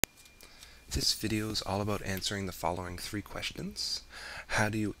This video is all about answering the following three questions. How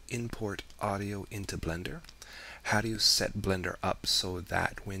do you import audio into Blender? How do you set Blender up so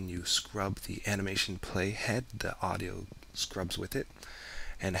that when you scrub the animation playhead, the audio scrubs with it?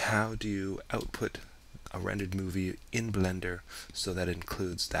 And how do you output a rendered movie in Blender so that it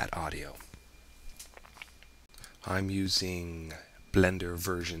includes that audio? I'm using Blender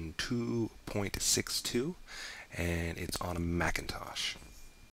version 2.62 and it's on a Macintosh.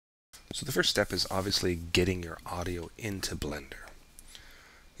 So the first step is obviously getting your audio into Blender.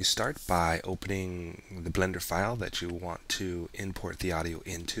 You start by opening the Blender file that you want to import the audio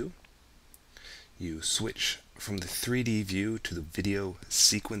into. You switch from the 3D view to the video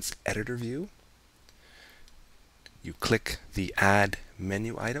sequence editor view. You click the Add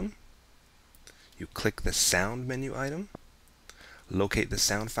menu item. You click the Sound menu item. Locate the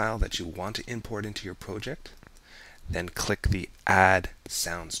sound file that you want to import into your project. Then click the Add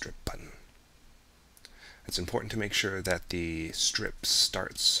Sound Strip button. It's important to make sure that the strip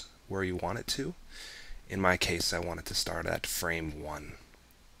starts where you want it to. In my case, I want it to start at frame 1.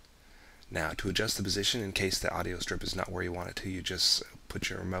 Now, to adjust the position in case the audio strip is not where you want it to, you just put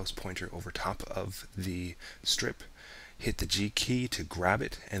your mouse pointer over top of the strip, hit the G key to grab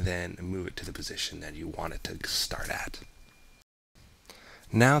it, and then move it to the position that you want it to start at.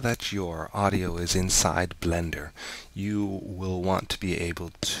 Now that your audio is inside Blender, you will want to be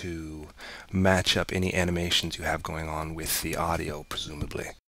able to match up any animations you have going on with the audio, presumably.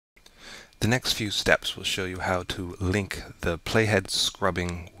 The next few steps will show you how to link the playhead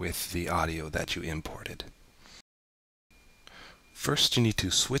scrubbing with the audio that you imported. First, you need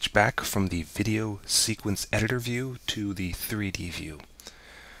to switch back from the video sequence editor view to the 3D view.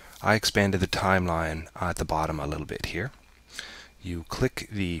 I expanded the timeline at the bottom a little bit here. You click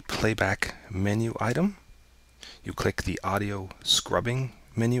the playback menu item, you click the audio scrubbing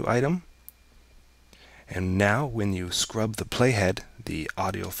menu item, and now when you scrub the playhead, the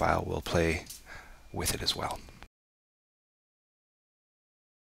audio file will play with it as well.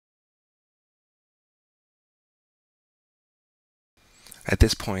 At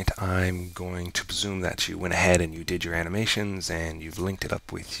this point, I'm going to presume that you went ahead and you did your animations and you've linked it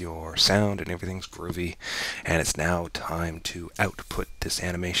up with your sound and everything's groovy, and it's now time to output this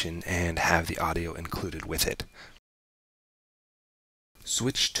animation and have the audio included with it.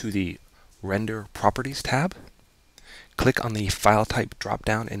 Switch to the Render Properties tab. Click on the File Type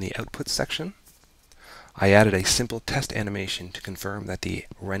drop-down in the Output section. I added a simple test animation to confirm that the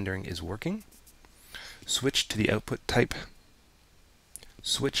rendering is working. Switch to the output type.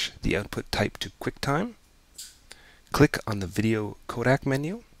 Switch the output type to QuickTime. Click on the Video Codec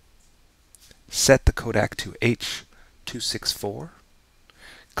menu. Set the codec to H.264.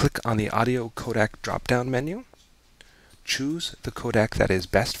 Click on the Audio Codec drop-down menu. Choose the codec that is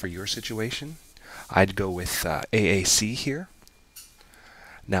best for your situation. I'd go with AAC here.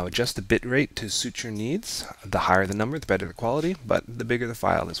 Now adjust the bit rate to suit your needs. The higher the number, the better the quality, but the bigger the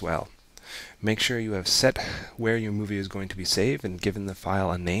file as well. Make sure you have set where your movie is going to be saved and given the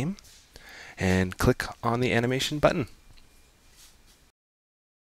file a name, and click on the animation button.